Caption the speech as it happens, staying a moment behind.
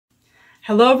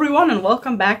Hello everyone and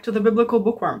welcome back to the Biblical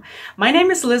Bookworm. My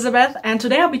name is Elizabeth and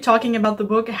today I'll be talking about the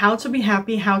book How to Be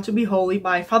Happy, How to Be Holy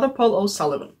by Father Paul O.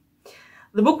 Sullivan.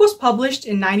 The book was published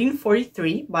in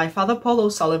 1943 by Father Paul O.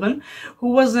 Sullivan, who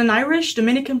was an Irish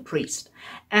Dominican priest.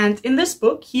 And in this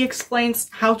book he explains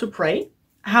how to pray,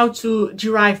 how to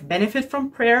derive benefit from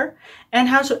prayer, and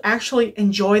how to actually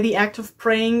enjoy the act of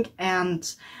praying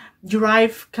and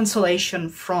derive consolation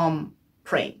from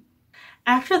praying.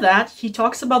 After that, he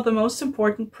talks about the most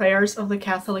important prayers of the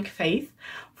Catholic faith,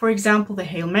 for example, the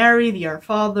Hail Mary, the Our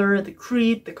Father, the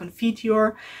Creed, the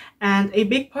Confiteor, and a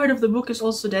big part of the book is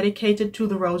also dedicated to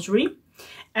the Rosary.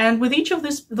 And with each of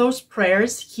those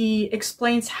prayers, he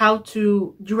explains how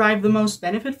to derive the most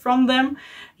benefit from them.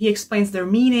 He explains their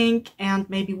meaning and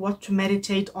maybe what to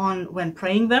meditate on when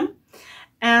praying them.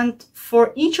 And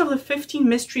for each of the 15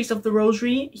 mysteries of the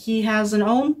Rosary, he has an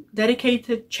own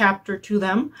dedicated chapter to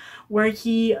them, where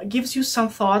he gives you some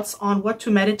thoughts on what to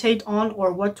meditate on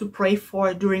or what to pray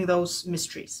for during those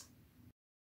mysteries.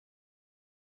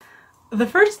 The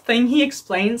first thing he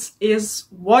explains is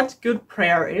what good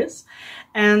prayer is.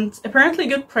 And apparently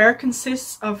good prayer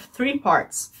consists of three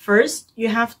parts. First, you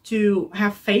have to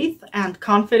have faith and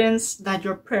confidence that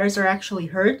your prayers are actually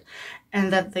heard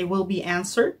and that they will be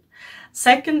answered.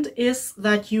 Second is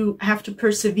that you have to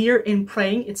persevere in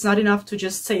praying. It's not enough to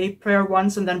just say a prayer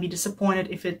once and then be disappointed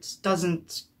if it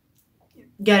doesn't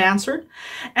get answered.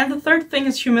 And the third thing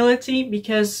is humility,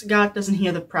 because God doesn't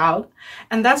hear the proud.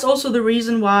 And that's also the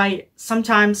reason why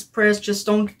sometimes prayers just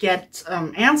don't get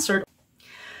answered.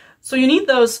 So you need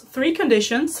those three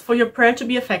conditions for your prayer to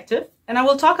be effective. And I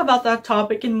will talk about that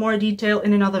topic in more detail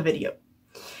in another video.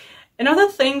 Another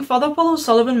thing Father Paul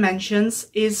O'Sullivan mentions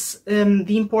is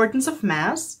the importance of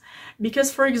Mass,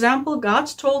 because, for example, God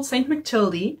told Saint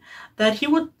Matilde that he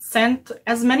would send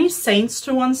as many saints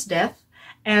to one's death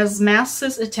as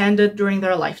Masses attended during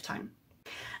their lifetime.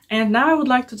 And now I would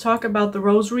like to talk about the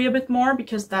Rosary a bit more,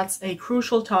 because that's a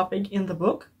crucial topic in the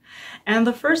book. And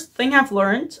the first thing I've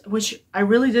learned, which I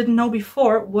really didn't know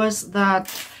before, was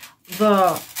that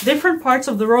the different parts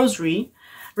of the Rosary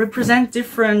represent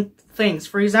different things.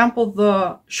 For example,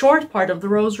 the short part of the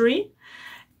Rosary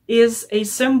is a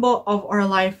symbol of our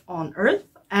life on earth,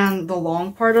 and the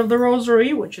long part of the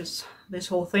Rosary, which is this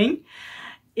whole thing,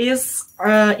 is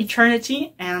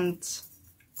eternity and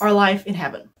our life in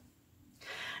heaven.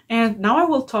 And now I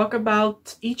will talk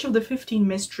about each of the 15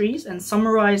 mysteries and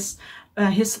summarize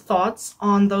his thoughts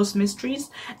on those mysteries.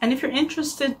 And if you're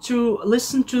interested to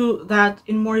listen to that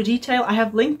in more detail, I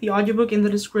have linked the audiobook in the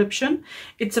description.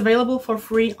 It's available for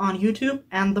free on YouTube,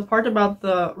 and the part about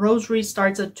the Rosary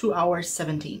starts at 2 hours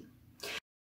 17.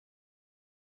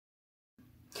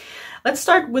 Let's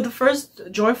start with the first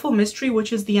joyful mystery,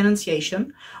 which is the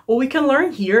Annunciation. What we can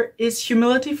learn here is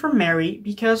humility from Mary,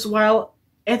 because while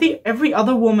every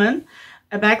other woman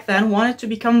back then wanted to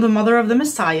become the mother of the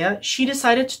Messiah, she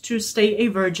decided to stay a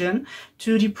virgin,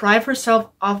 to deprive herself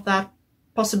of that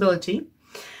possibility.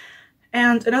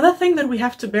 And another thing that we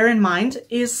have to bear in mind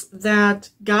is that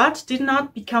God did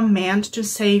not become man to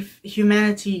save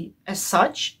humanity as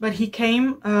such, but he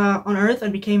came on earth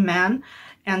and became man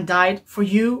and died for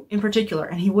you in particular.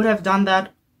 And he would have done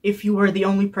that if you were the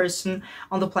only person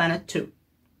on the planet too.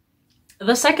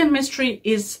 The second mystery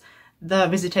is the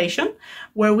Visitation,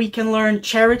 where we can learn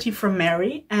charity from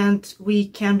Mary, and we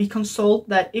can be consoled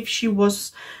that if she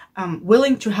was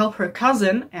willing to help her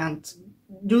cousin and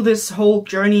do this whole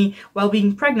journey while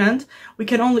being pregnant, we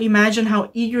can only imagine how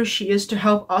eager she is to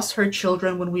help us, her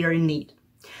children, when we are in need.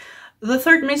 The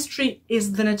third mystery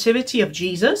is the Nativity of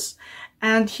Jesus,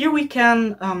 and here we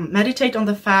can meditate on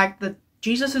the fact that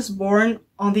Jesus is born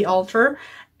on the altar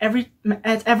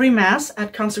at every Mass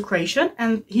at consecration,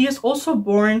 and he is also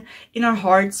born in our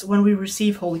hearts when we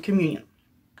receive Holy Communion.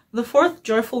 The fourth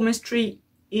joyful mystery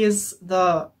is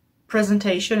the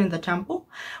Presentation in the Temple,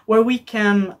 where we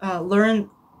can learn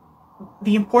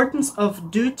the importance of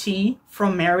duty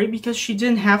from Mary, because she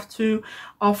didn't have to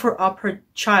offer up her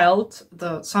child,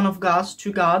 the Son of God,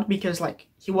 to God, because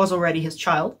he was already his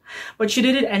child, but she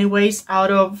did it anyways out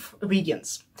of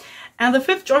obedience. And the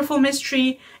fifth joyful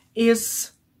mystery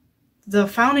is the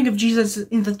founding of Jesus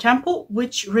in the temple,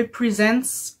 which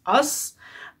represents us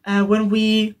when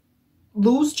we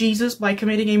lose Jesus by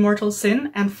committing a mortal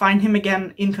sin and find him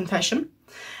again in confession.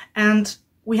 And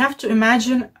we have to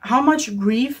imagine how much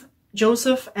grief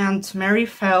Joseph and Mary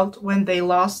felt when they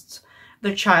lost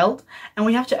their child, and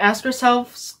we have to ask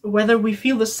ourselves whether we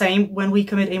feel the same when we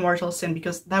commit a mortal sin,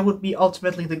 because that would be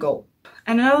ultimately the goal.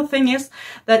 And another thing is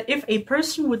that if a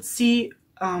person would see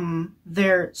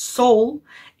their soul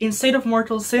in state of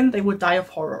mortal sin, they would die of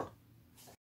horror.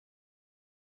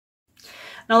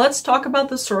 Now let's talk about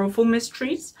the sorrowful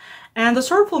mysteries. And the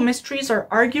sorrowful mysteries are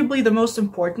arguably the most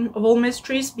important of all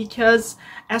mysteries because,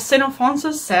 as St.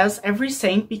 Alphonsus says, every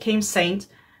saint became saint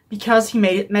because he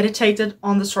meditated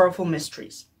on the sorrowful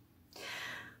mysteries.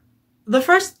 The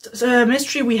first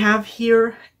mystery we have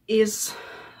here is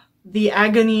the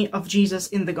agony of Jesus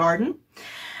in the garden.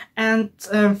 And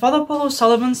Father Paulo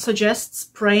Sullivan suggests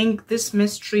praying this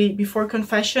mystery before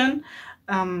confession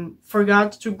for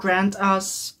God to grant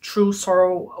us true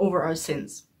sorrow over our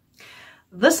sins.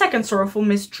 The second sorrowful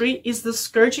mystery is the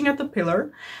scourging at the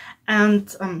pillar.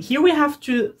 And here we have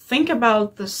to think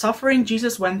about the suffering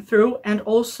Jesus went through and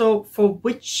also for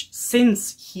which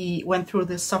sins he went through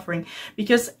this suffering.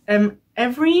 Because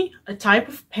every type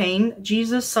of pain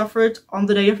Jesus suffered on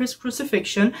the day of his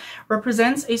crucifixion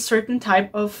represents a certain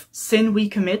type of sin we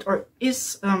commit or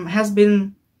has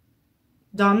been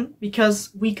done because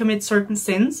we commit certain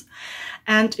sins.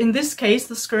 And in this case,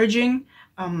 the scourging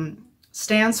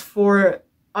stands for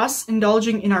us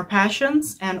indulging in our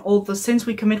passions and all the sins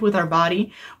we commit with our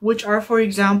body, which are, for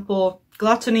example,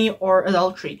 gluttony or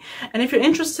adultery. And if you're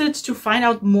interested to find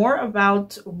out more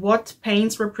about what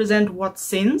pains represent what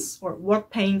sins, or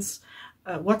what sins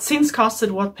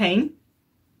costed what pain,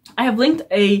 I have linked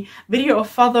a video of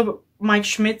Father Mike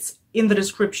Schmitz in the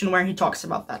description where he talks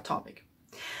about that topic.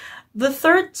 The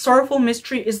third sorrowful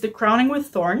mystery is the crowning with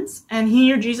thorns, and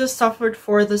here Jesus suffered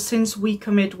for the sins we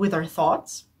commit with our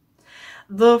thoughts.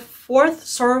 The fourth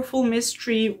sorrowful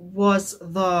mystery was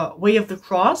the way of the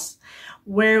cross,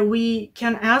 where we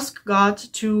can ask God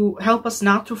to help us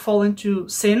not to fall into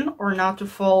sin or not to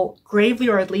fall gravely,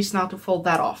 or at least not to fall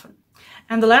that often.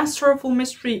 And the last sorrowful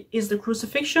mystery is the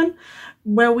crucifixion,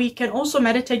 where we can also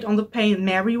meditate on the pain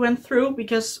Mary went through,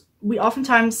 because we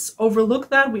oftentimes overlook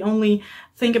that. We only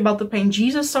think about the pain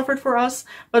Jesus suffered for us,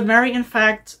 but Mary, in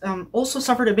fact, also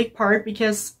suffered a big part,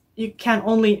 because you can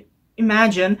only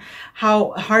imagine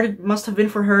how hard it must have been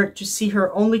for her to see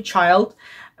her only child,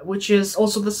 which is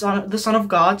also the son of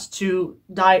God, to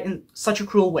die in such a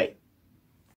cruel way.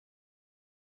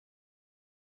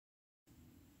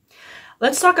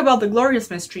 Let's talk about the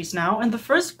glorious mysteries now. And the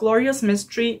first glorious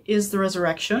mystery is the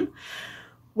resurrection,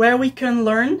 where we can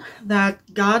learn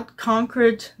that God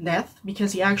conquered death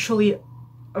because he actually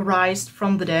arose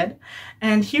from the dead.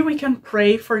 And here we can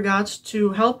pray for God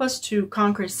to help us to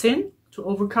conquer sin, to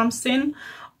overcome sin,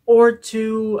 or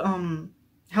to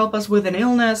help us with an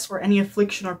illness or any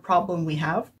affliction or problem we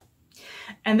have.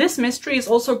 And this mystery is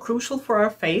also crucial for our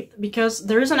faith, because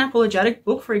there is an apologetic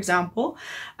book, for example.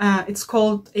 It's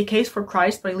called A Case for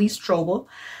Christ by Lee Strobel.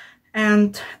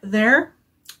 And there,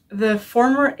 the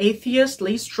former atheist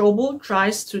Lee Strobel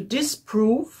tries to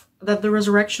disprove that the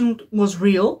resurrection was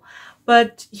real,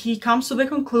 but he comes to the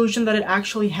conclusion that it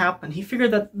actually happened. He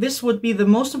figured that this would be the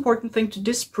most important thing to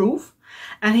disprove,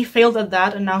 and he failed at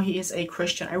that, and now he is a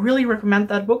Christian. I really recommend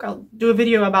that book. I'll do a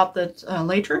video about that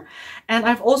later. And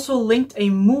I've also linked a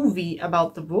movie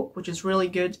about the book, which is really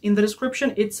good, in the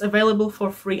description. It's available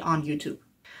for free on YouTube.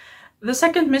 The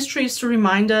second mystery is to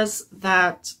remind us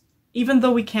that even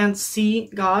though we can't see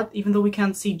God, even though we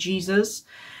can't see Jesus,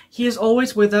 he is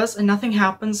always with us, and nothing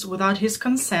happens without his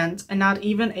consent, and not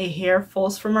even a hair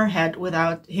falls from our head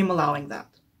without him allowing that.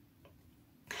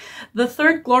 The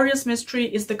third glorious mystery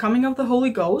is the coming of the Holy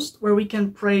Ghost, where we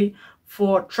can pray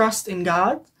for trust in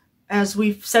God. As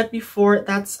we've said before,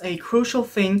 that's a crucial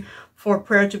thing for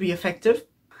prayer to be effective.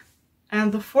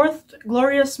 And the fourth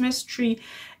glorious mystery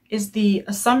is the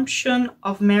Assumption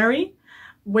of Mary,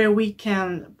 where we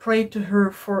can pray to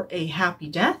her for a happy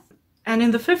death. And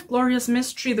in the fifth glorious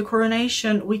mystery, the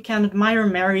coronation, we can admire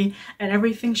Mary and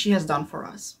everything she has done for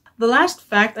us. The last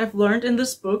fact I've learned in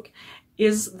this book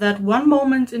is that one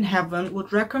moment in heaven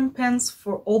would recompense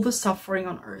for all the suffering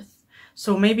on earth.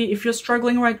 So maybe if you're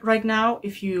struggling right now,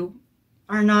 if you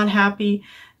are not happy,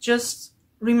 just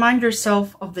remind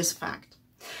yourself of this fact.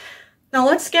 Now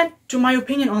let's get to my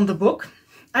opinion on the book.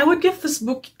 I would give this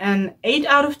book an 8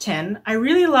 out of 10. I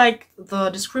really like the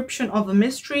description of the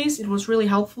mysteries. It was really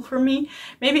helpful for me.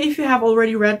 Maybe if you have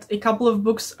already read a couple of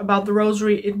books about the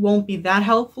Rosary, it won't be that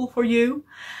helpful for you.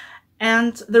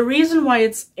 And the reason why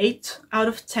it's 8 out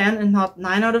of 10 and not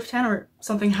 9 out of 10 or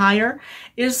something higher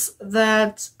is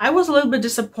that I was a little bit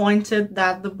disappointed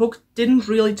that the book didn't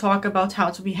really talk about how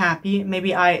to be happy.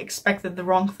 Maybe I expected the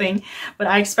wrong thing, but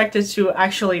I expected to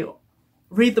actually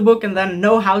read the book and then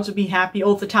know how to be happy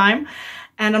all the time.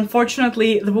 And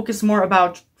unfortunately, the book is more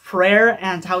about prayer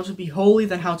and how to be holy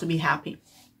than how to be happy.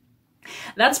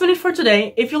 That's been it for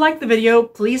today. If you liked the video,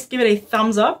 please give it a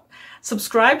thumbs up,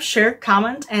 subscribe, share,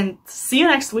 comment, and see you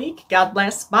next week. God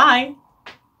bless. Bye!